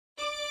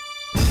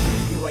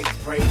you ain't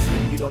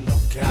praising, you don't know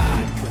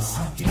God. Cause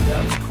he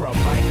loves Krump,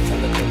 I ain't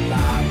telling a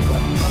lie.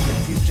 But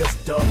if you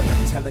just dull and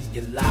I'm telling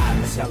you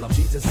lies, tell him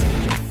Jesus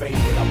ain't your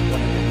favorite, I'm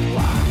wondering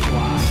why.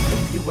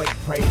 If you ain't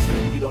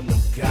praising, you don't know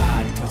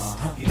God. Cause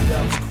he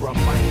loves Krump,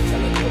 I ain't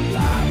telling a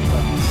lie.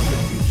 But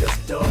if you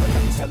just dull and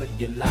I'm telling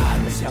you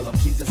lies, tell him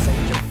Jesus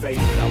ain't your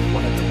favorite, I'm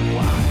wondering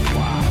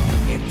why.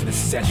 Into the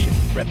session,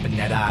 reppin'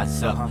 that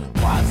eyes up.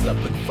 Wise up,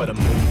 looking for the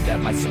move that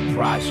might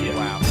surprise you.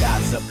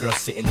 Guys up, girls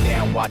sitting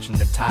down, watching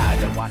the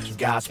tide of watching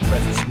God's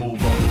presence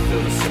move on the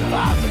field of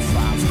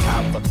survivors. It's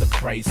time for the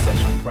praise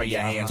session,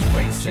 prayer hands,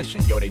 praise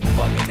session. Yo, they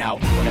bugging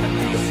out, gonna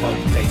be a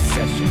both-day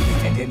session.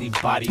 And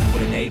anybody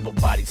with an able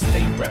body,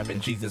 stay reppin'.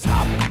 Jesus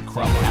hopping,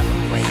 Krump,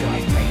 having rain,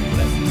 maintain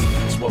blessings.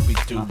 It's what we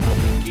do, what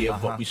we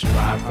give, what we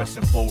strive,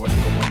 pressing forward,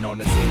 going on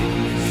the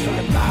city. So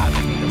alive,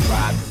 I need to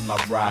ride, cause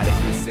my ride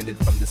ain't descended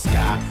from the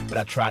sky. But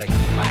I try to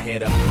keep my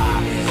head up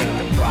high.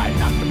 Take the pride,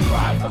 not the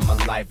pride. For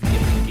my life,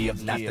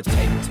 give, not the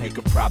take. You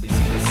could probably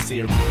see the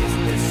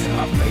seriousness in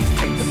my face.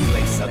 Take the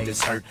place of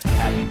this hurt,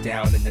 have me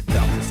down in the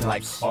dumps. It's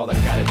like all I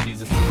got is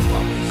Jesus to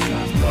love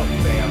me. Love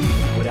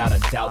fam, without a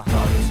doubt,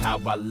 love is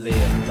how I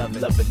live.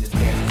 Loving this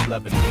dance is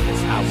loving me,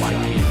 that's how I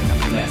give. And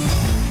I'm blessed.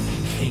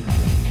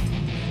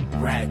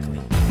 Kingdom, radically,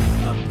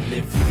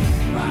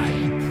 uplifting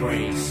my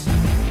praise.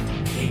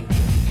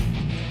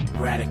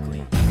 Kingdom,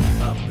 radically,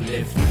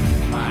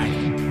 uplifting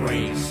my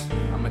praise.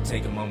 I'ma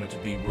take a moment to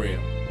be real.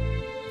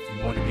 If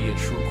you want to be a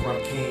true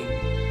Krump king,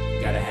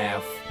 you gotta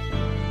have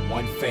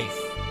one faith,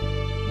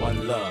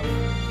 one love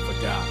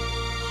for God.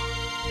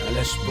 Now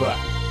let's rock.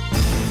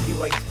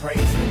 You ain't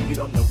praising, you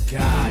don't know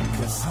God.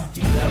 Cause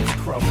he loves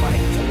Krump, I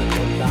ain't telling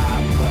no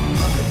lie. But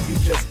if you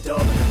just dull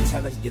and I'm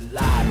telling you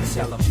lies,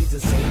 tell him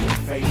Jesus ain't your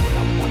favorite,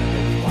 I'm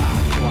wondering why.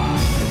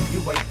 You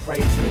ain't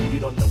praising, you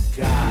don't know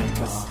God.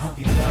 Cause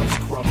he loves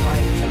Krump, I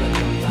ain't telling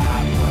no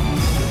lie.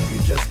 But if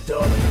you just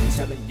dull and I'm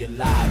telling you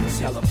lies,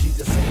 tell him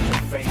Jesus ain't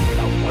your favorite,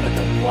 I wanna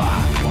know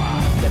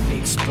why. Let me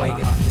explain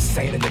it, this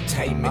ain't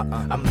entertainment.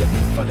 I'm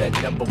looking for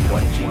that number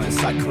one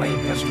Jesus, I claim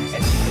him.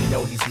 And even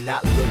though he's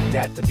not looked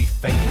at to be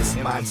famous,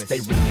 mine stay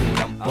renewed,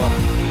 I'm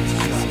bugging.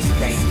 Jesus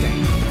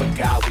sustained. For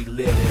God we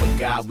live, for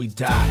God we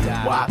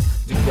die. Why?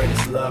 The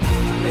greatest love is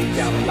to lay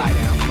down life.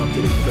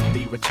 Did it for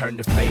thee, return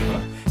the favor.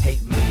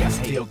 Hate me, I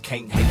still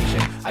can't hate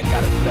you. I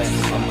gotta bless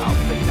with my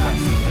mouth and not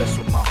bless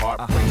with my heart,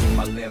 praise with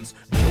my limbs.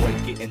 Joy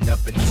getting up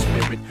in the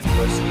spirit,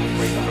 mercy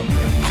break from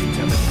him.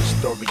 Telling the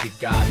story of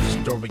God,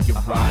 the story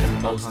of Rod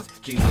and Moses,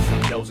 Jesus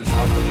and Joseph.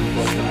 I'm really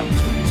broken, I'm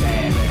too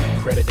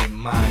tired. Credit ain't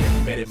mine,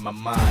 embedded in my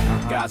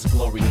mind. God's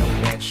glory, no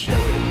man share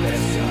it.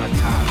 Invest in my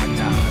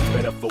time,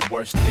 better for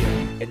worse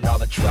still. In all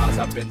the trials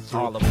I've been through,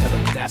 tell them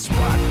that's why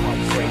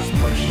I praise,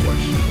 worship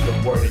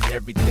the word and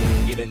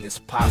everything. Getting is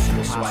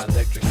possible, so I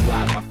electric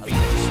slide my feet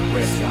to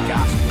spread the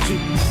gospel.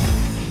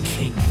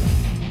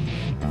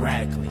 Kingdom,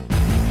 radically,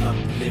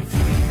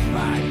 uplifting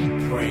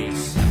my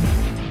praise.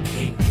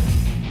 Kingdom,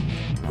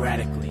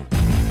 radically,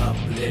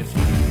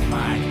 uplifting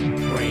my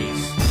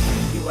praise.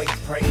 You ain't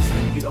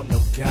praising, you don't know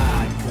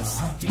God. Cause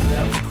he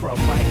loves Krump,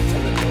 I ain't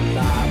telling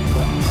no lie.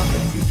 But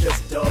if you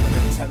just dull and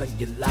I'm telling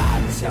you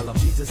lies, tell him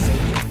Jesus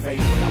ain't your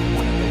favorite, I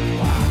wanna know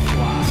why.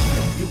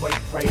 You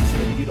ain't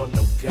praising, you don't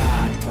know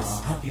God.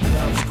 Cause he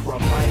loves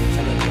Krump, I ain't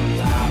telling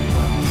no lie.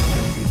 But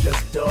if you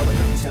just dull and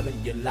I'm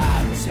telling you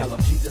lies, tell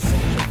him Jesus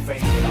ain't your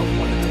favorite, I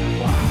wanna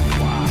know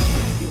why.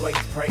 You ain't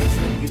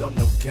praising, you don't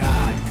know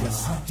God.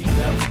 Cause he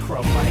loves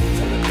Krump, I ain't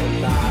telling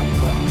no lie.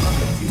 But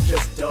if you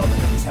just dull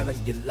and I'm telling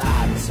you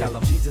lies, tell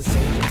him Jesus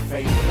ain't your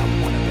favorite,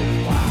 I wanna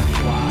know why.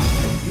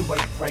 You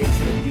ain't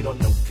praising, you don't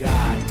know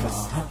God.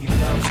 Cause he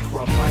loves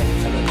Krump, I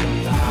ain't telling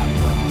no lie.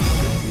 But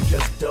if you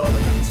just dull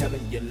and I'm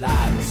telling you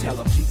lies, tell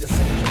him Jesus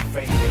ain't your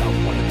favorite,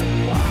 I wanna know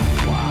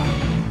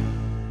why.